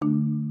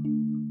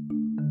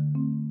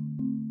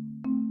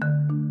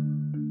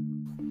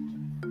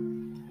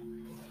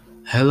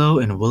Hello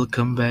and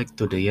welcome back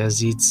to the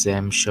Yazid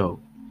Sam Show,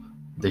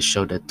 the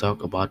show that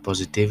talk about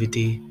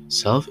positivity,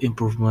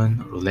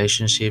 self-improvement,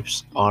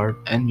 relationships, art,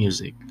 and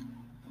music.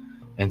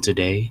 And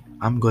today,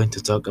 I'm going to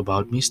talk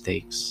about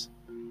mistakes.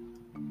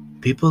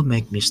 People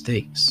make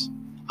mistakes.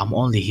 I'm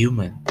only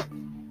human.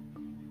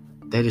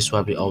 That is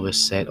what we always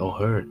said or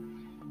heard.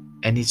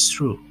 And it's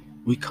true.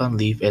 We can't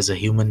live as a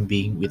human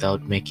being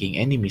without making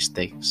any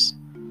mistakes.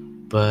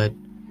 But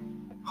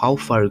how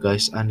far you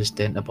guys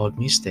understand about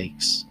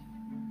mistakes?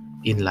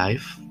 In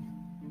life,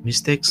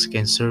 mistakes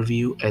can serve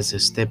you as a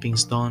stepping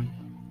stone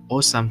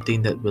or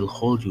something that will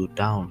hold you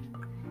down.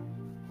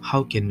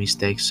 How can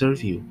mistakes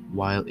serve you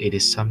while it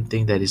is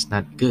something that is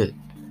not good?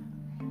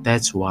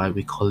 That's why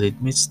we call it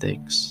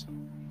mistakes.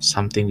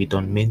 Something we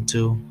don't mean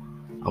to,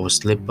 our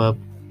slip up,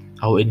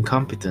 our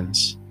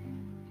incompetence.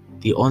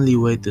 The only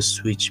way to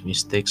switch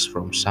mistakes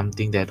from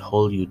something that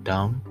hold you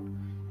down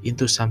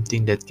into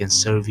something that can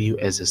serve you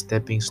as a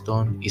stepping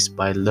stone is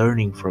by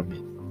learning from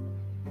it.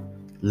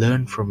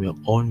 Learn from your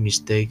own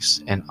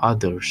mistakes and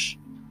others.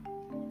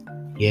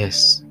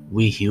 Yes,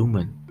 we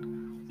human.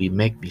 We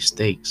make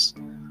mistakes,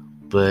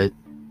 but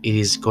it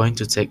is going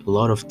to take a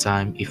lot of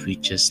time if we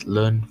just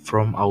learn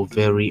from our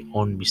very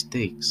own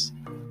mistakes.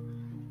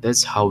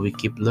 That's how we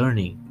keep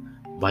learning,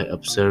 by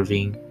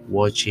observing,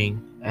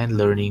 watching, and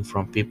learning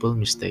from people's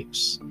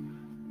mistakes.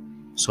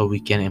 So we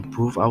can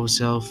improve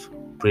ourselves,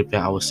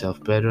 prepare ourselves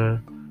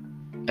better,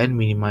 and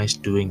minimize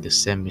doing the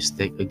same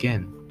mistake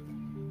again.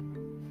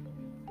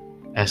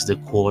 As the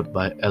quote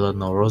by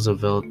Eleanor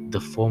Roosevelt,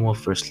 the former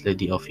First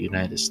Lady of the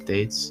United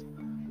States,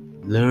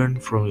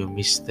 learn from your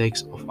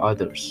mistakes of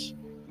others.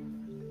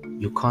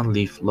 You can't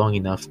live long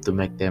enough to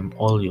make them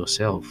all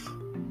yourself.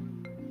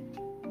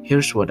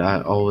 Here's what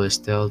I always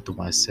tell to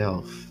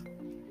myself.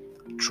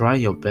 Try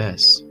your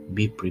best,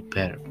 be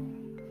prepared,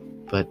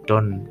 but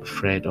don't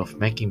afraid of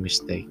making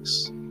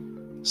mistakes.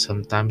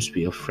 Sometimes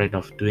we're afraid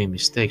of doing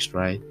mistakes,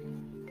 right?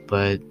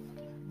 But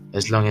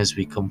as long as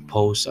we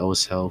compose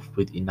ourselves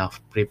with enough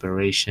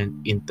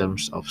preparation in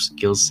terms of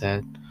skill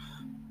set,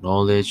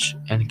 knowledge,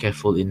 and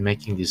careful in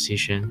making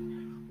decisions,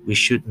 we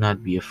should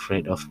not be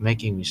afraid of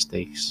making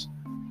mistakes.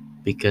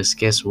 Because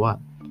guess what?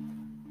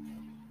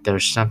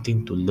 There's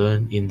something to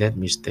learn in that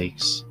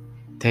mistakes.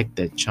 Take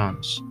that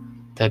chance.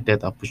 Take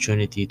that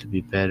opportunity to be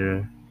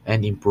better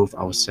and improve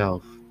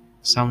ourselves.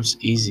 Sounds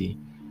easy,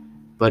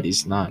 but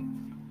it's not.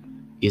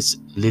 It's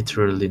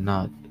literally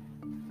not.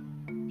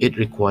 It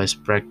requires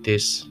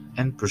practice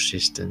and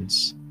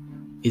persistence.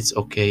 It's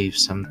okay if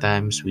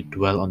sometimes we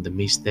dwell on the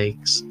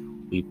mistakes,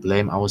 we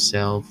blame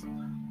ourselves,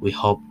 we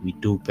hope we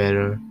do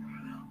better,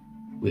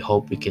 we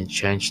hope we can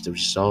change the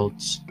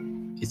results.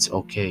 It's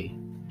okay.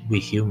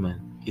 We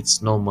human.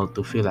 It's normal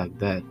to feel like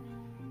that.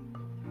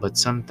 But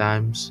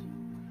sometimes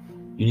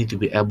you need to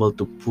be able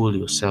to pull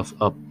yourself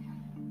up.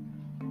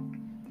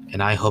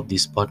 And I hope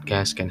this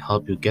podcast can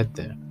help you get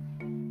there.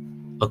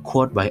 A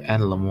quote by Anne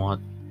Lamott,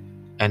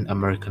 an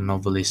American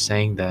novelist,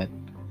 saying that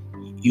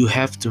you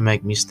have to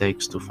make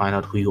mistakes to find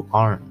out who you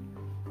are.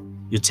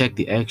 You take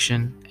the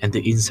action and the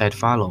insight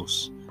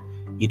follows.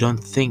 You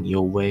don't think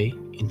your way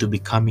into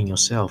becoming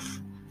yourself.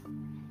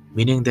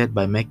 Meaning that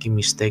by making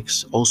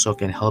mistakes also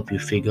can help you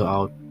figure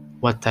out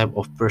what type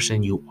of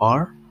person you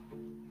are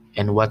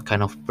and what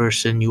kind of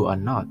person you are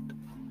not,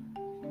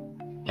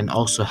 and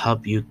also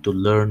help you to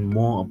learn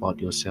more about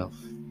yourself.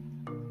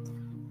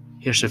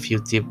 Here's a few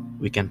tips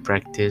we can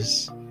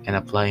practice and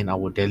apply in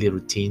our daily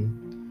routine.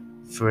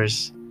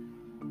 First,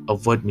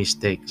 avoid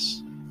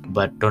mistakes,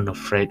 but don't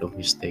afraid of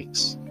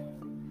mistakes.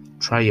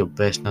 Try your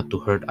best not to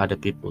hurt other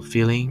people's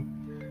feeling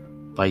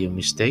by your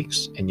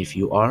mistakes, and if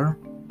you are,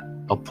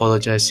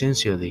 apologize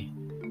sincerely.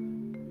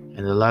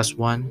 And the last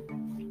one,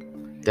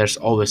 there's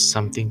always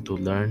something to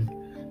learn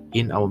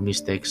in our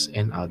mistakes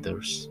and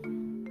others.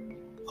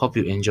 Hope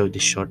you enjoyed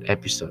this short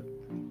episode.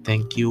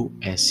 Thank you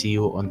and see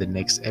you on the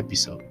next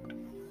episode.